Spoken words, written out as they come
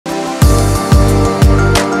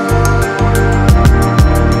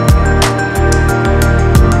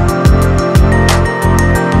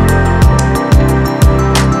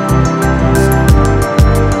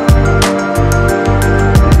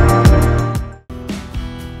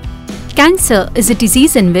Cancer is a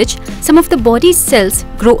disease in which some of the body's cells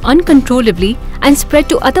grow uncontrollably and spread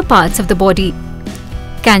to other parts of the body.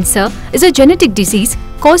 Cancer is a genetic disease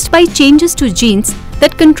caused by changes to genes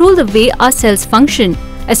that control the way our cells function,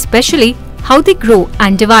 especially how they grow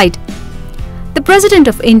and divide. The President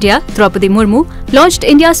of India, Droupadi Murmu, launched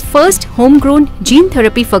India's first homegrown gene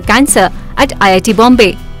therapy for cancer at IIT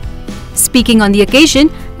Bombay. Speaking on the occasion,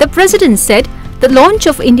 the President said the launch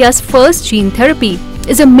of India's first gene therapy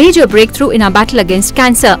is a major breakthrough in our battle against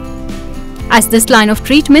cancer. As this line of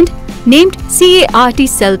treatment, named CAR-T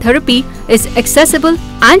cell therapy, is accessible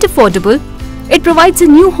and affordable, it provides a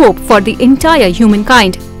new hope for the entire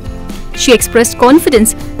humankind. She expressed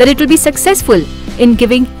confidence that it will be successful in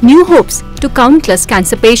giving new hopes to countless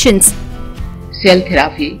cancer patients. Cell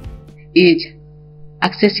therapy is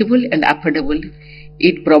accessible and affordable.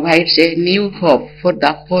 It provides a new hope for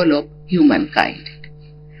the whole of humankind.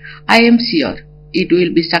 I am sure it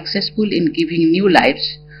will be successful in giving new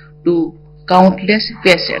lives to countless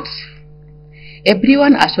patients.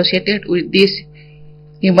 Everyone associated with this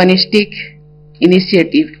humanistic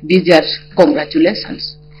initiative deserves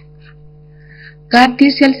congratulations.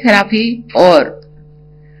 CAR-T cell therapy or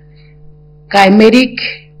chimeric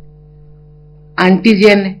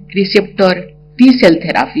antigen receptor T cell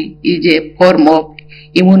therapy is a form of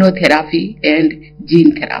immunotherapy and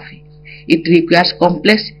gene therapy. It requires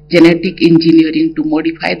complex genetic engineering to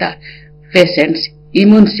modify the patient's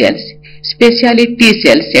immune cells, especially T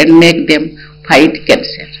cells, and make them fight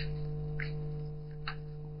cancer.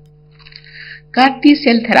 CAR-T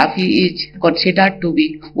cell therapy is considered to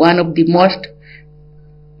be one of the most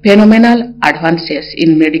phenomenal advances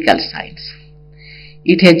in medical science.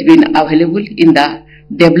 It has been available in the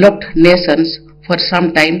developed nations for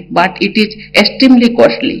some time, but it is extremely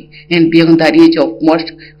costly and beyond the reach of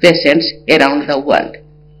most patients around the world.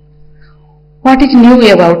 What is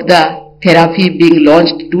new about the therapy being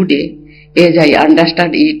launched today, as I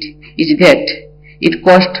understand it, is that it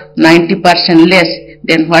costs 90% less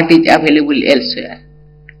than what is available elsewhere.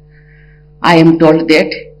 I am told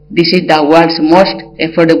that this is the world's most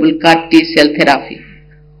affordable CAR-T cell therapy.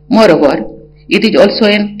 Moreover, it is also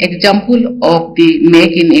an example of the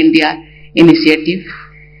Make in India initiative,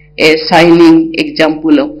 a shining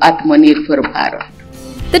example of Atmanirbhar Bharat.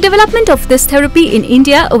 The development of this therapy in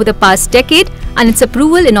India over the past decade and its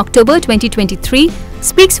approval in October 2023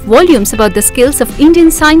 speaks volumes about the skills of Indian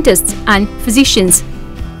scientists and physicians.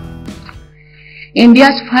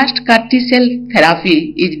 India's first CAR-T cell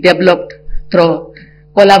therapy is developed through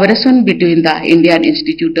collaboration between the Indian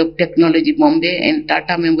Institute of Technology Bombay and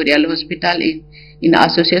Tata Memorial Hospital in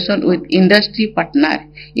association with industry partner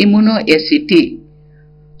ImmunoACT.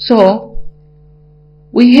 So,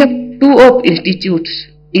 we have two of institutes,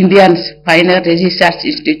 India's final research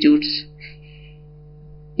institutes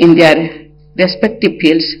in their respective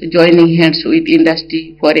fields, joining hands with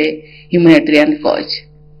industry for a humanitarian cause.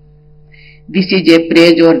 This is a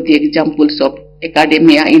praiseworthy example of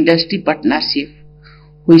academia-industry partnership,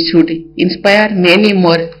 which should inspire many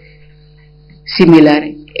more similar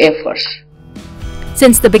efforts.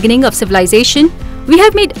 Since the beginning of civilization, we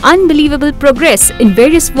have made unbelievable progress in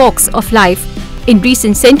various walks of life. In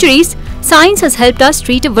recent centuries, science has helped us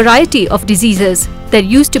treat a variety of diseases. There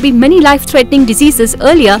used to be many life-threatening diseases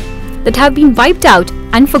earlier that have been wiped out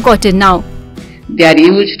and forgotten now. There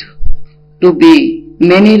used to be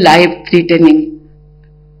many life-threatening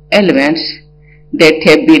elements that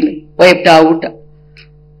have been wiped out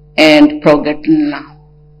and forgotten now.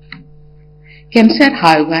 Cancer,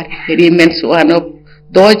 however, remains one of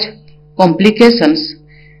those complications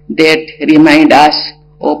that remind us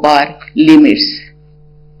of our limits.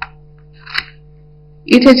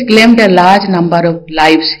 It has claimed a large number of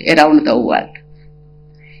lives around the world.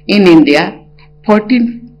 In India,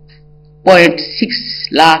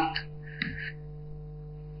 14.6 lakh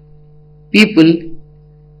people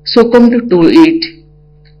succumbed to it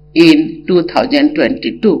in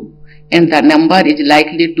 2022, and the number is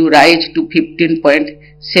likely to rise to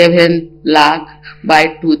 15.7 lakh by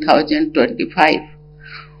 2025.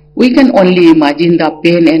 We can only imagine the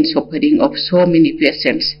pain and suffering of so many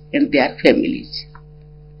patients and their families.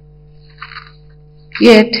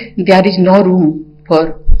 Yet, there is no room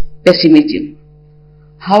for pessimism.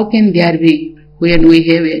 How can there be when we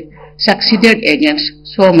have succeeded against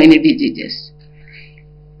so many diseases?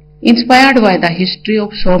 Inspired by the history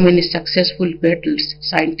of so many successful battles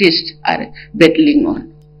scientists are battling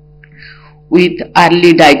on. With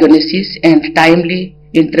early diagnosis and timely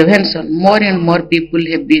intervention, more and more people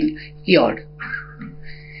have been cured.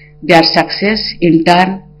 Their success, in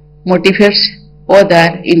turn, motivates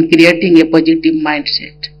others in creating a positive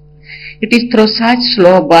mindset. It is through such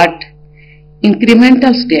slow but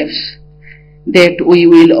incremental steps that we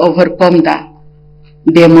will overcome the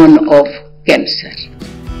demon of cancer.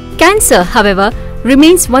 Cancer, however,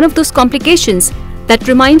 remains one of those complications that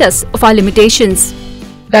remind us of our limitations.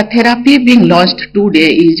 The therapy being launched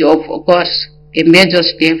today is, of course, a major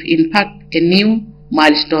step, in fact, a new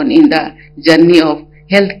milestone in the journey of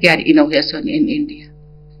healthcare innovation in India.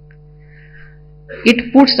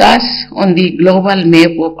 It puts us on the global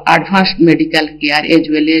map of advanced medical care as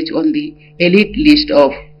well as on the elite list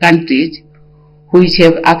of countries which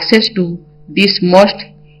have access to this most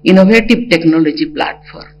innovative technology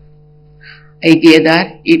platform. I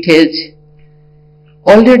gather it has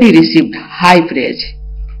already received high praise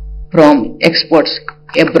from experts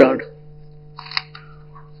abroad.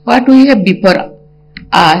 What we have before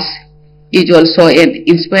us is also an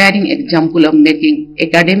inspiring example of making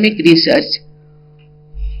academic research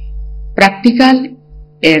practical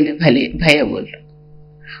and viable.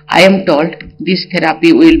 I am told this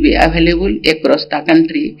therapy will be available across the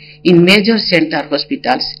country in major center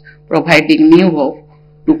hospitals, providing new hope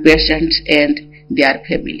to patients and their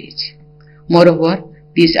families. Moreover,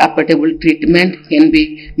 this affordable treatment can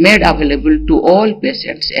be made available to all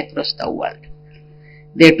patients across the world.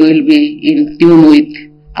 That will be in tune with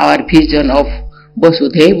our vision of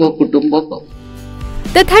Vasudhaiva Kutumbakam.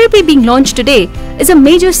 The therapy being launched today is a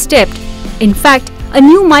major step, in fact, a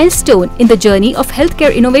new milestone in the journey of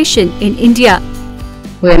healthcare innovation in India.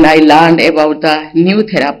 When I learned about the new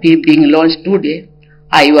therapy being launched today,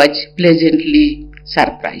 I was pleasantly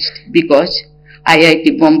surprised because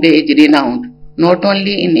IIT Bombay is renowned not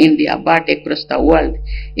only in India but across the world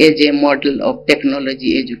as a model of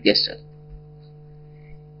technology education.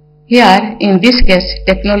 Here, in this case,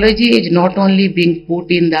 technology is not only being put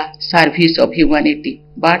in the service of humanity,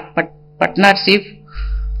 but partnership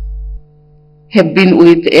have been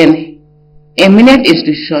with an eminent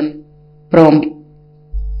institution from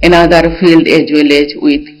another field as well as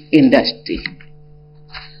with industry.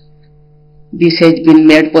 This has been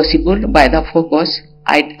made possible by the focus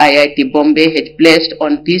IIT Bombay has placed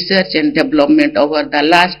on research and development over the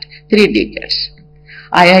last 3 decades.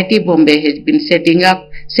 IIT Bombay has been setting up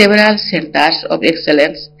several centers of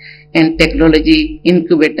excellence and technology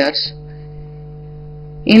incubators.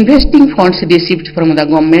 Investing funds received from the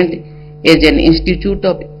government as an institute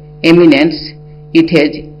of eminence, it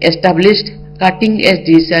has established cutting-edge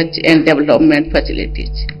research and development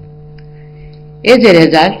facilities. As a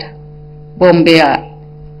result, Bombay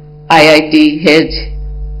IIT has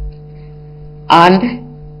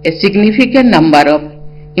earned a significant number of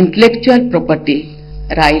intellectual property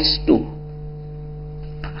rights too.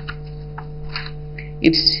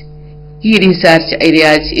 Its key research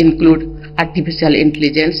areas include artificial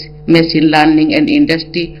intelligence, machine learning and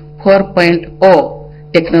industry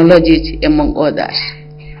 4.0 technologies among others.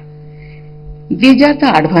 These are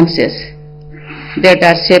the advances that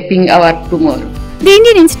are shaping our tomorrow. The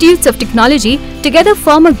Indian Institutes of Technology together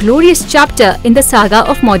form a glorious chapter in the saga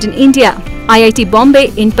of modern India. IIT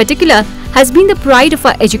Bombay in particular has been the pride of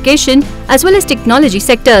our education as well as technology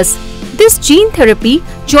sectors. This gene therapy,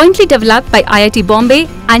 jointly developed by IIT Bombay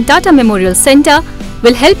and Tata Memorial Centre,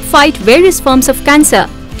 will help fight various forms of cancer,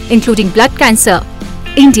 including blood cancer.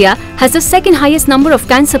 India has the second highest number of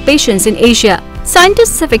cancer patients in Asia.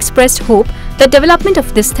 Scientists have expressed hope that development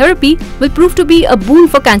of this therapy will prove to be a boon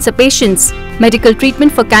for cancer patients. Medical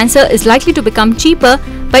treatment for cancer is likely to become cheaper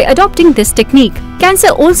by adopting this technique. Cancer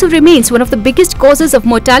also remains one of the biggest causes of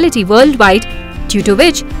mortality worldwide, due to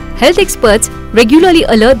which health experts regularly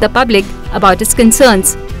alert the public about its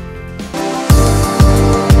concerns.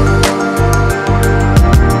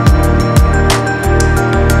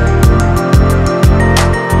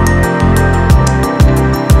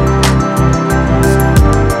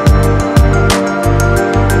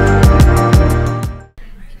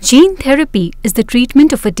 Gene therapy is the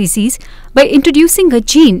treatment of a disease by introducing a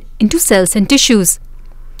gene into cells and tissues.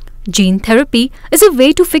 Gene therapy is a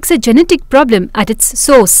way to fix a genetic problem at its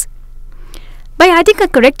source. By adding a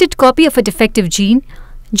corrected copy of a defective gene,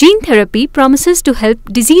 gene therapy promises to help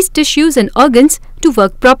diseased tissues and organs to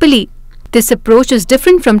work properly. This approach is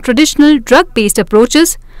different from traditional drug-based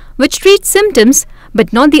approaches, which treat symptoms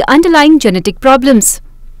but not the underlying genetic problems.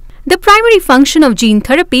 The primary function of gene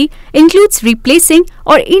therapy includes replacing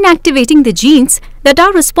or inactivating the genes that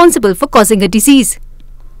are responsible for causing a disease.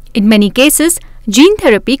 In many cases, gene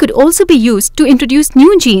therapy could also be used to introduce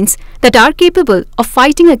new genes that are capable of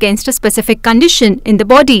fighting against a specific condition in the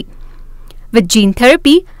body. With gene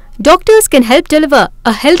therapy, doctors can help deliver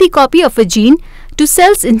a healthy copy of a gene to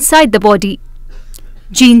cells inside the body.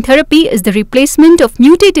 Gene therapy is the replacement of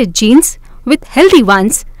mutated genes with healthy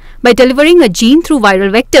ones by delivering a gene through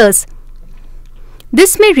viral vectors.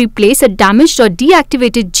 This may replace a damaged or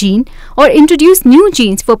deactivated gene or introduce new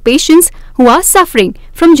genes for patients who are suffering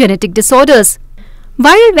from genetic disorders.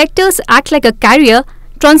 Viral vectors act like a carrier,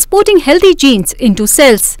 transporting healthy genes into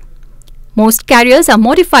cells. Most carriers are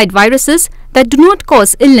modified viruses that do not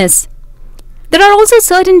cause illness. There are also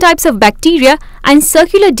certain types of bacteria and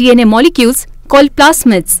circular DNA molecules called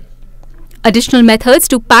plasmids. Additional methods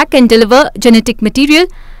to pack and deliver genetic material,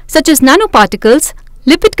 such as nanoparticles,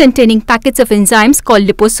 lipid-containing packets of enzymes called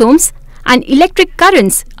liposomes, and electric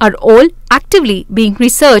currents are all actively being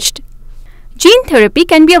researched. Gene therapy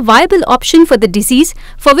can be a viable option for the disease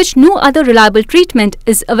for which no other reliable treatment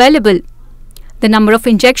is available. The number of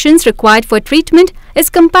injections required for treatment is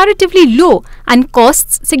comparatively low and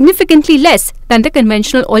costs significantly less than the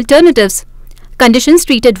conventional alternatives. Conditions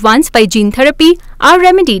treated once by gene therapy are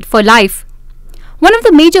remedied for life. One of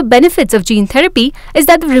the major benefits of gene therapy is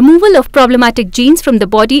that the removal of problematic genes from the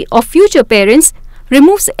body of future parents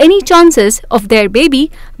removes any chances of their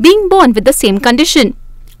baby being born with the same condition.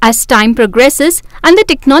 As time progresses and the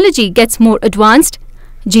technology gets more advanced,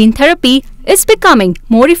 gene therapy is becoming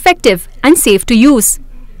more effective and safe to use.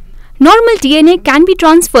 Normal DNA can be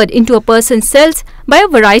transferred into a person's cells by a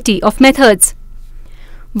variety of methods.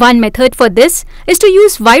 One method for this is to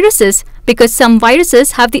use viruses, because some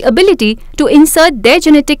viruses have the ability to insert their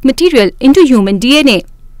genetic material into human DNA.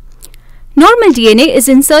 Normal DNA is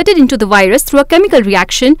inserted into the virus through a chemical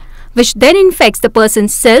reaction, which then infects the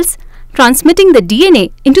person's cells, transmitting the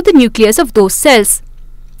DNA into the nucleus of those cells.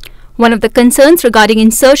 One of the concerns regarding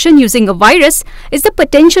insertion using a virus is the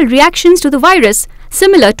potential reactions to the virus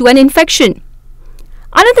similar to an infection.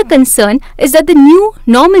 Another concern is that the new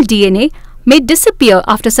normal DNA may disappear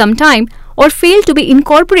after some time or fail to be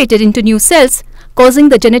incorporated into new cells, causing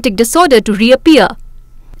the genetic disorder to reappear.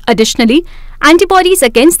 Additionally, antibodies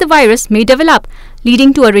against the virus may develop,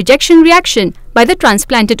 leading to a rejection reaction by the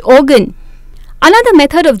transplanted organ. Another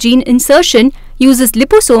method of gene insertion uses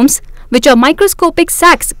liposomes, which are microscopic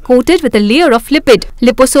sacs coated with a layer of lipid.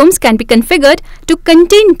 Liposomes can be configured to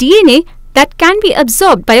contain DNA that can be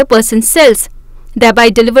absorbed by a person's cells, thereby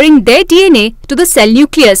delivering their DNA to the cell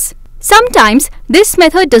nucleus. Sometimes this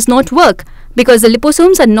method does not work because the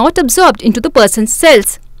liposomes are not absorbed into the person's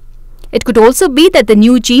cells. It could also be that the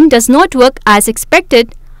new gene does not work as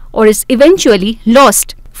expected or is eventually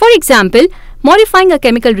lost. For example, modifying a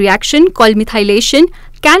chemical reaction called methylation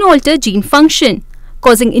can alter gene function,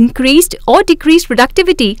 causing increased or decreased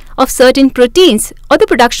productivity of certain proteins or the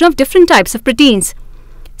production of different types of proteins.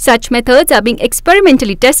 Such methods are being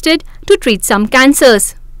experimentally tested to treat some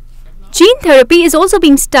cancers. Gene therapy is also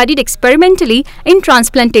being studied experimentally in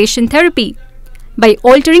transplantation therapy. By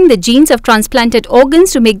altering the genes of transplanted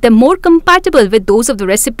organs to make them more compatible with those of the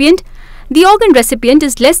recipient, the organ recipient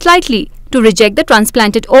is less likely to reject the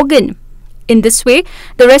transplanted organ. In this way,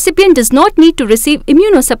 the recipient does not need to receive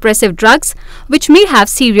immunosuppressive drugs, which may have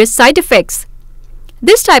serious side effects.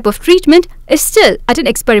 This type of treatment is still at an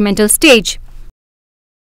experimental stage.